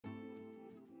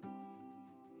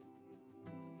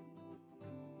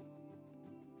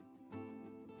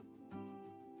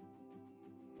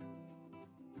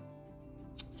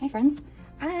Hi friends,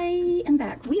 I am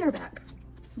back. We are back.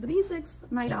 The B6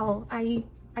 Night Owl. I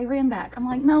ran back. I'm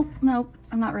like, nope,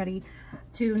 I'm not ready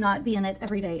to not be in it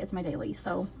every day. It's my daily.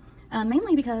 So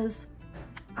mainly because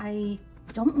I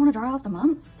don't want to draw out the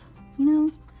months, you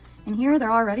know, and here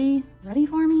they're already ready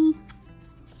for me.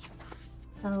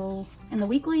 So in the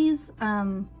weeklies,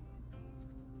 I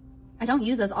don't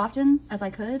use as often as I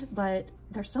could, but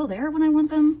they're still there when I want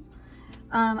them.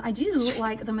 I do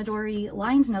like the Midori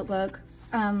lined notebook.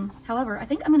 However, I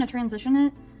think I'm going to transition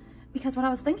it because what I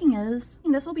was thinking is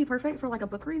this will be perfect for like a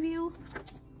book review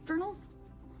journal,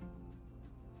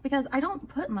 because I don't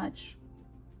put much.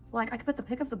 Like I could put the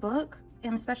pick of the book,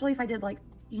 and especially if I did like,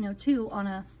 you know,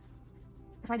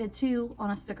 if I did two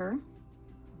on a sticker,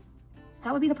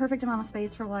 that would be the perfect amount of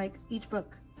space for like each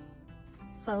book.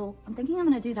 So I'm thinking I'm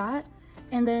going to do that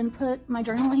and then put my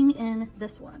journaling in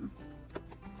this one.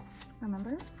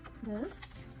 Remember this?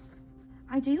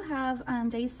 I do have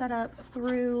days set up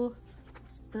through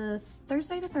the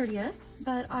Thursday the 30th,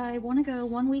 but I want to go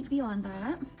 1 week beyond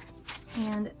that.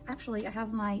 And actually I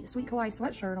have my Sweet Kawaii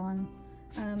sweatshirt on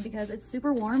because it's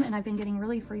super warm and I've been getting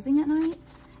really freezing at night,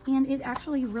 and it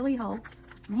actually really helped.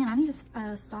 Man, I need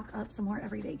to stock up some more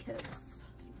everyday kits.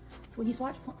 So when you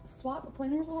swap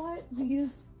planners a lot, you use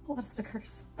a lot of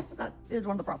stickers. That is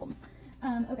one of the problems.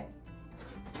 Okay.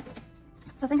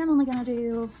 So I think I'm only gonna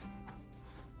do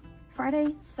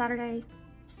Friday, Saturday,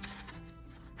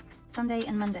 Sunday,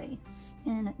 and Monday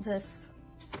in this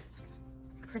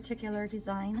particular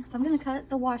design. So I'm gonna cut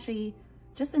the washi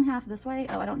just in half this way.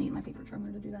 Oh, I don't need my paper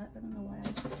trimmer to do that. I don't know why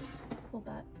I pulled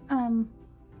that.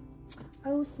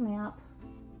 Oh snap.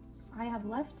 I have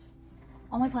left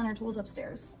all my planner tools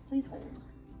upstairs. Please hold.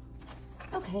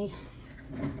 Okay.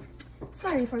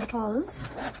 Sorry for the pause.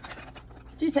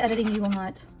 Due to editing, you will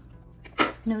not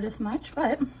notice much,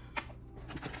 but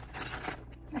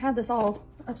I had this all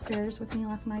upstairs with me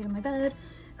last night in my bed.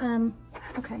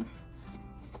 Okay.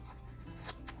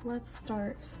 Let's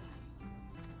start.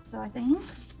 So I think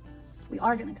we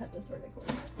are gonna cut this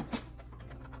vertically.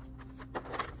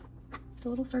 The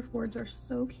little surfboards are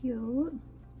so cute.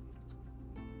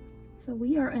 So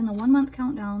we are in the 1 month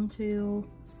countdown to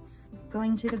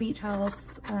going to the beach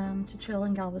house to chill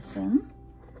in Galveston.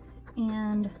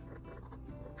 And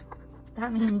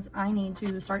that means I need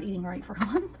to start eating right for a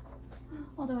month.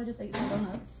 Although I just ate some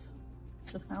donuts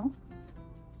just now.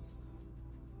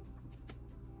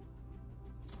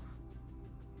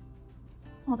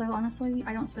 Although honestly,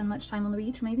 I don't spend much time on the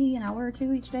beach, maybe an hour or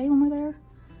two each day when we're there.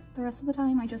 The rest of the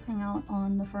time, I just hang out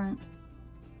on the front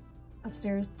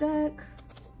upstairs deck,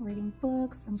 reading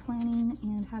books and planning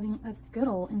and having a good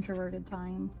old introverted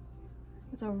time.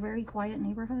 It's a very quiet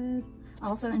neighborhood. I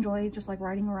also enjoy just like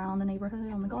riding around the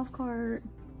neighborhood on the golf cart,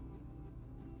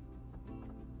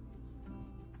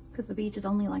 because the beach is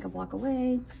only like a block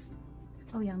away.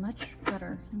 Oh yeah, much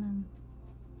better. And then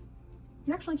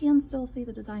you actually can still see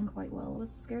the design quite well. I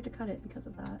was scared to cut it because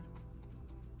of that.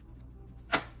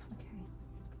 Okay.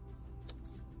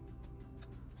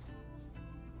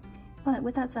 But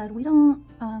with that said, we don't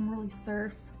really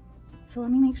surf. So let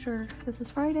me make sure this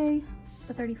is Friday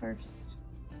the 31st.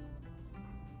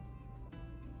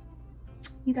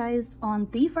 You guys, on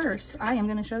the 1st, I am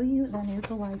going to show you the new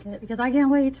Kawaii kit because I can't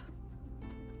wait.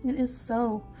 It is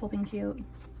so flipping cute.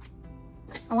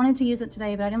 I wanted to use it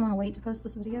today, but I didn't want to wait to post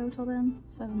this video till then.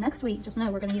 So next week, just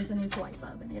know we're going to use the new Kawaii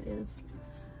sub, and it is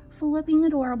flipping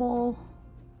adorable.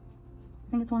 I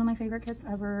think it's one of my favorite kits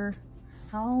ever.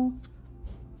 How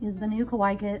is the new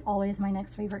Kawaii kit always my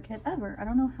next favorite kit ever? I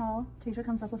don't know how Tasia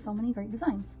comes up with so many great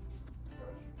designs.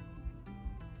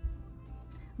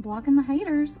 Blocking the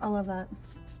haters. I love that.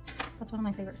 That's one of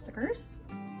my favorite stickers.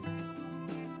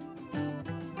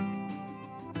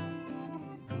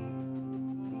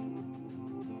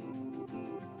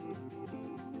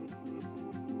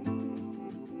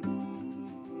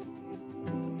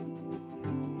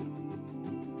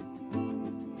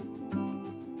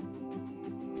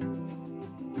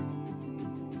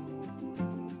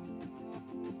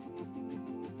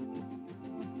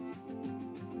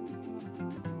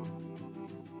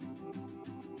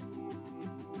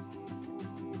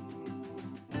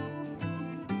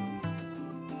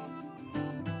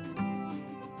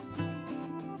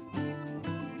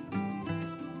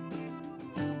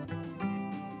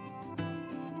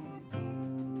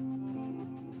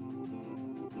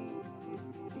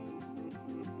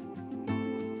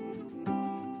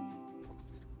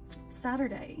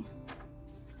 Saturday,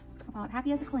 about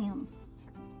happy as a clam.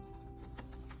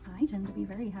 I tend to be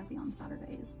very happy on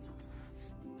Saturdays.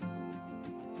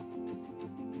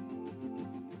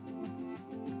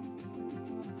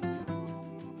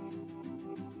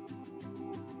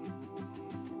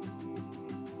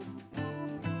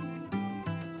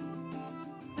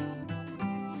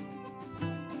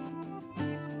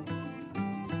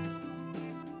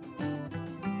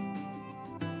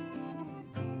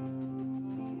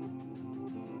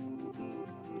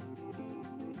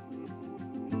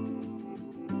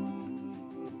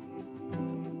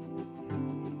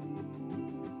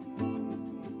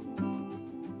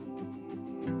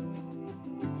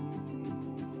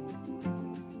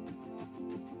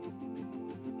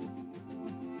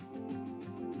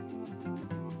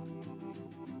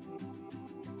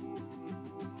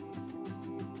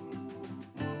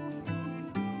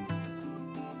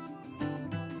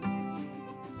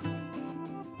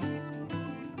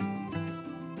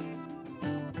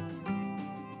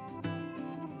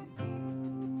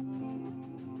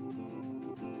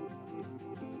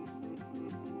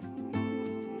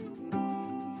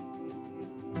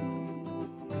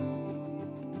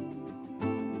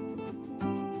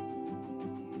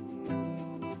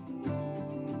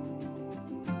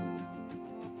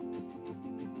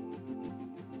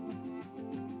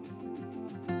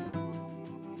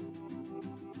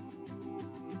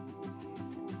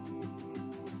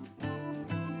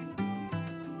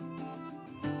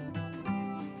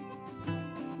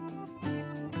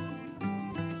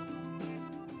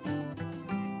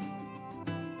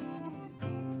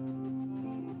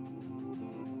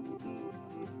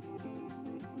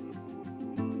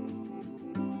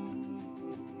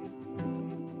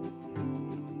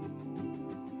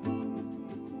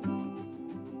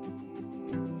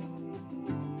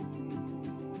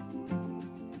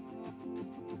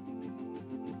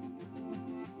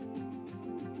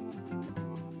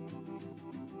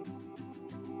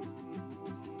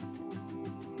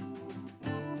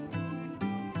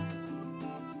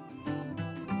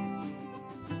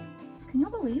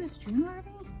 Can y'all believe it's June already?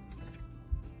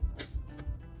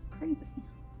 Crazy.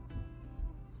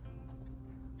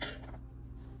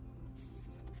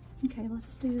 Okay,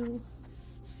 let's do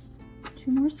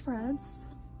 2 more spreads.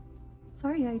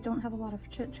 Sorry I don't have a lot of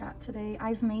chit chat today.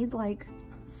 I've made like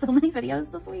so many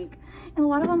videos this week, and a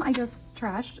lot of them I just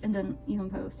trashed and didn't even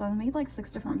post. So I made like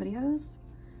 6 different videos.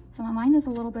 So my mind is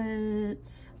a little bit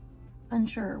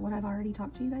unsure what I've already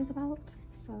talked to you guys about.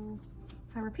 So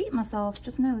if I repeat myself,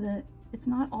 just know that it's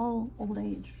not all old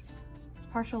age. It's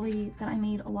partially that I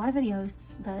made a lot of videos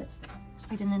that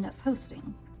I didn't end up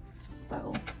posting.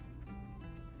 So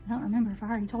I don't remember if I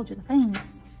already told you the things.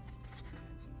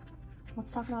 Let's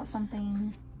talk about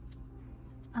something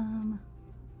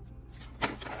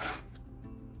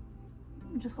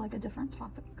just like a different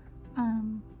topic.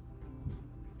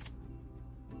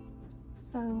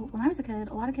 So when I was a kid,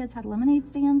 a lot of kids had lemonade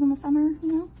stands in the summer, you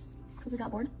know, because we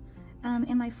got bored.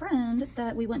 And my friend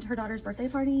that we went to her daughter's birthday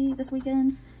party this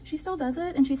weekend, she still does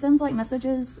it, and she sends like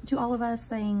messages to all of us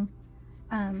saying,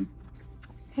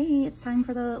 hey, it's time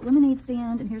for the lemonade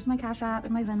stand, and here's my Cash App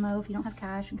and my Venmo. If you don't have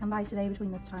cash, and come by today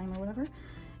between this time or whatever.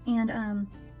 And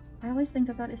I always think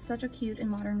that that is such a cute and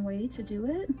modern way to do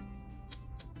it.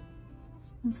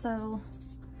 And so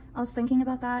I was thinking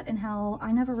about that and how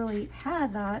I never really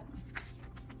had that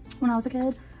when I was a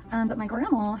kid, but my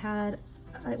grandma had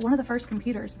one of the first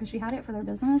computers because she had it for their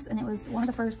business, and it was one of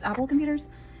the first Apple computers.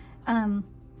 And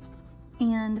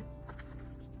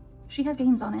she had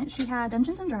games on it. She had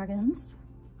Dungeons and Dragons,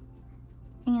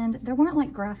 and there weren't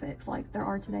like graphics like there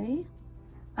are today.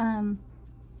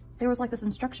 There was like this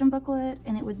instruction booklet,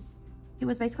 and it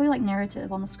was basically like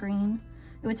narrative on the screen.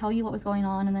 It would tell you what was going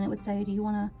on, and then it would say, do you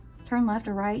want to turn left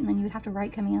or right? And then you would have to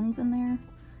write commands in there.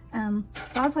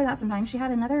 So I would play that sometimes. She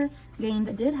had another game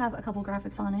that did have a couple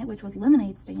graphics on it, which was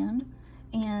Lemonade Stand.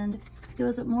 And it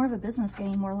was more of a business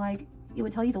game where like it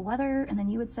would tell you the weather, and then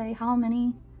you would say how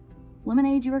many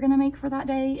lemonade you were going to make for that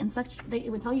day, and such.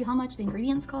 It would tell you how much the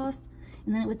ingredients cost,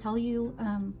 and then it would tell you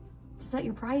to set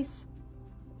your price.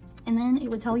 And then it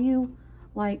would tell you,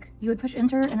 like, you would push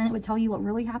enter, and then it would tell you what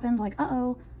really happened, like,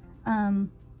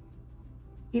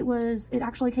 it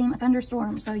actually came a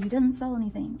thunderstorm, so you didn't sell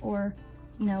anything, or,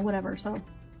 you know, whatever. So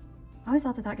I always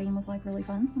thought that that game was like really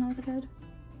fun when I was a kid.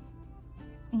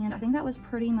 And I think that was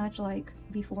pretty much like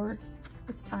before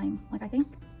its time. Like, I think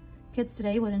kids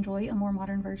today would enjoy a more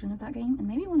modern version of that game, and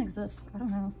maybe one exists, I don't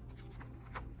know.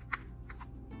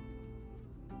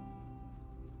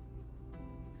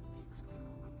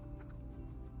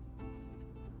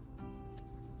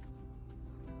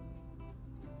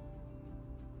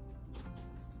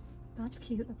 That's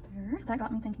cute up there. That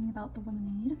got me thinking about the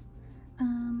lemonade.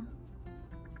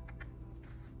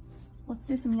 Let's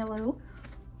do some yellow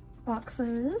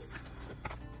boxes.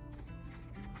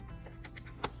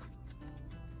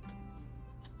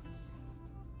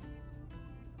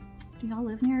 Do y'all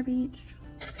live near a beach?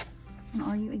 And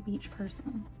are you a beach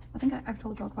person? I think I've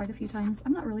told y'all quite a few times,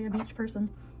 I'm not really a beach person,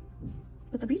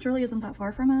 but the beach really isn't that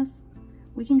far from us.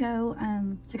 We can go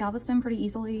to Galveston pretty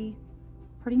easily.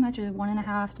 Pretty much a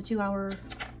 1.5 to 2 hour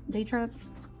day trip.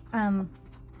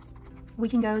 We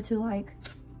can go to like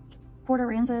Port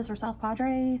Aransas or South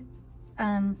Padre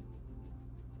in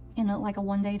like a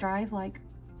 1-day drive, like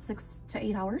 6 to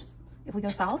 8 hours. If we go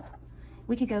south,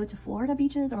 we could go to Florida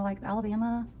beaches or like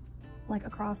Alabama, like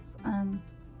across,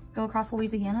 go across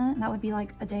Louisiana, and that would be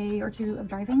like a day or 2 of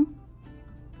driving.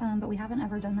 But we haven't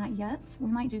ever done that yet. We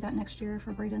might do that next year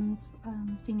for Braden's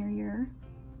senior year,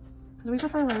 because we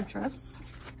prefer road trips,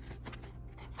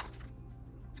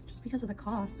 just because of the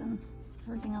cost and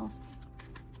everything else.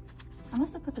 I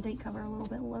must have put the date cover a little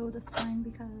bit low this time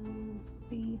because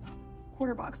the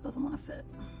quarter box doesn't want to fit.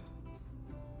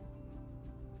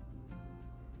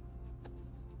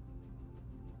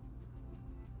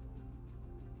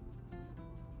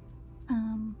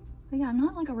 But yeah, I'm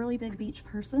not like a really big beach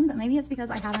person, but maybe it's because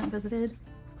I haven't visited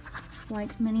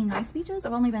like many nice beaches.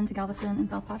 I've only been to Galveston and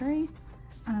South Padre.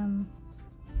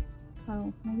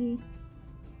 So maybe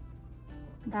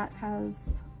that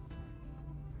has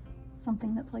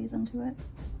something that plays into it.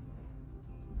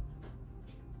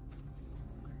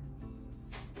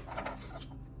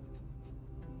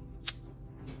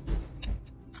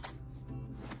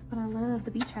 But I love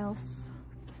the beach house.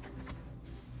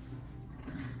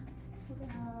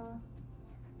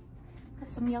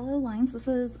 Got some yellow lines. This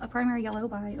is a primary yellow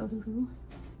by Ohuhu.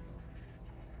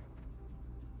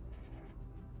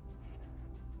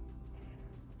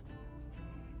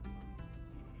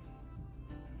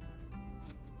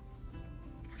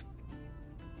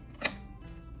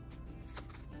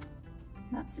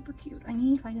 That's super cute. I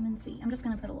need vitamin C. I'm just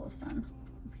gonna put a little sun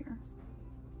up here.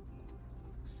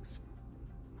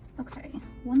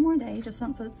 one more day, just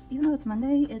since it's, even though it's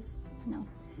Monday, it's, you know,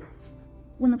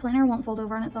 when the planner won't fold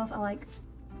over on itself, I like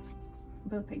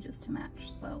both pages to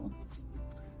match. So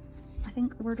I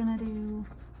think we're gonna do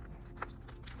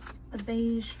the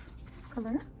beige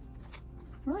color.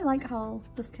 I really like how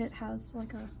this kit has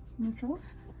like a neutral.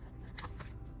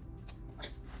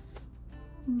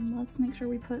 Let's make sure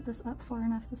we put this up far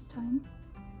enough this time.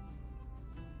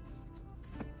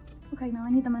 Okay, now I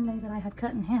need the Monday that I had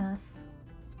cut in half.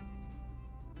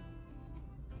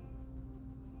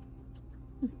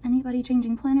 Is anybody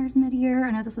changing planners mid-year?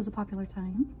 I know this is a popular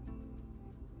time.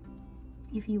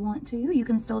 If you want to, you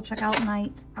can still check out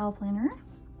Night Owl Planner.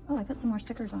 Oh, I put some more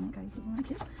stickers on it, guys. Isn't that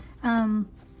cute?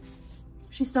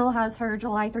 She still has her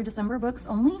July through December books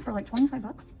only for like 25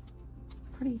 bucks.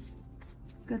 Pretty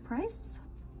good price.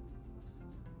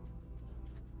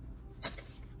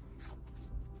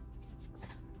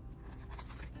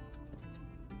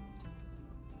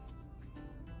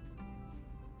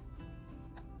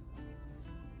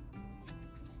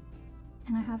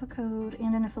 And I have a code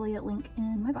and an affiliate link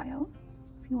in my bio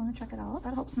if you want to check it out.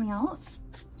 That helps me out.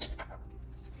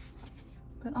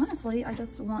 But honestly, I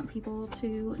just want people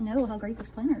to know how great this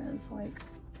planner is. Like,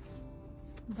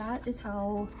 that is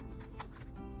how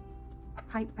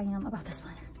hype I am about this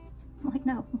planner. I'm like,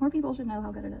 no, more people should know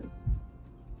how good it is.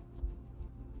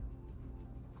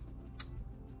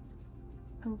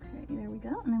 Okay, there we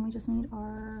go. And then we just need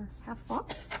our half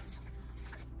box.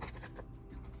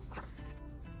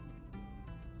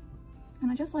 And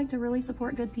I just like to really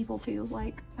support good people too,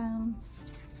 like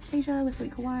Tasia with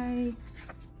Sweet Kawaii,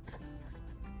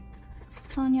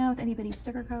 Tanya with Itty Bitty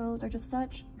Sticker Code. They're just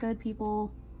such good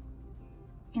people.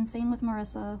 And same with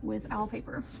Marissa with Owl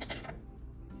Paper.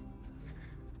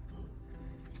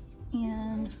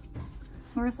 And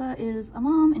Marissa is a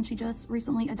mom and she just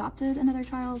recently adopted another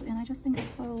child, and I just think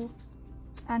it's so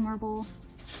admirable.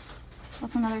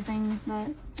 That's another thing that,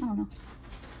 I don't know.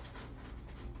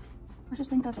 I just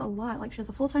think that's a lot. Like, she has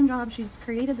a full-time job. She's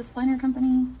created this planner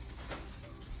company.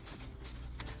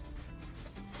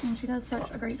 And she does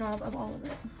such a great job of all of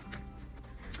it.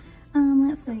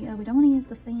 Let's see. Oh, we don't want to use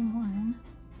the same one.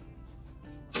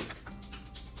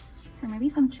 Or maybe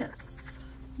some chips.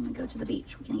 When we go to the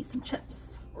beach, we can eat some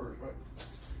chips.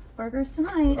 Burgers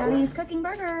tonight. Daddy's cooking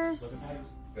burgers.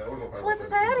 Flipping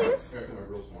patties.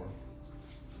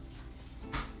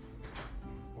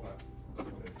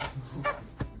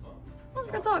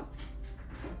 Good talk.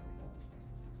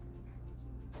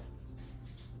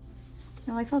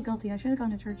 No, I felt guilty. I should have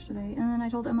gone to church today. And then I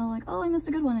told Emma, like, oh, I missed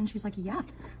a good one. And she's like, yeah,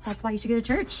 that's why you should go to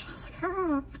church. I was like,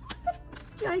 ah.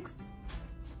 Yikes.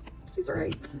 She's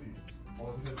right.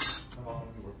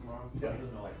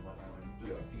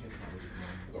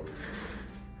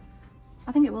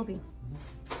 I think it will be.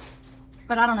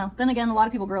 But I don't know. Then again, a lot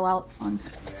of people grill out on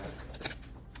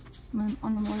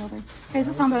Memorial Day. Okay,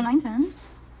 so Sambo 910.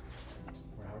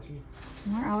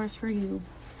 More hours for you.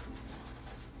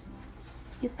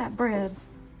 Get that bread.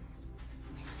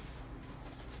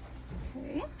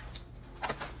 Okay.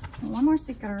 One more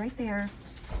sticker right there.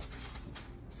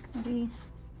 Maybe,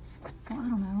 well, I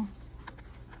don't know.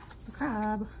 The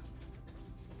crab.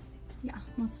 Yeah,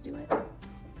 let's do it. Da,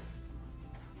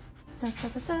 da,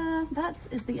 da, da. That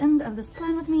is the end of this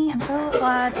plan with me. I'm so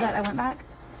glad that I went back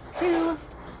to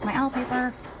my owl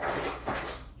paper.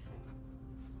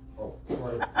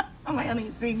 Oh, my honey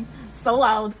is being so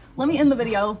loud. Let me end the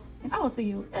video, and I will see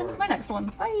you in my next one.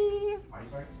 Bye.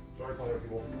 Sorry,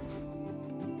 people.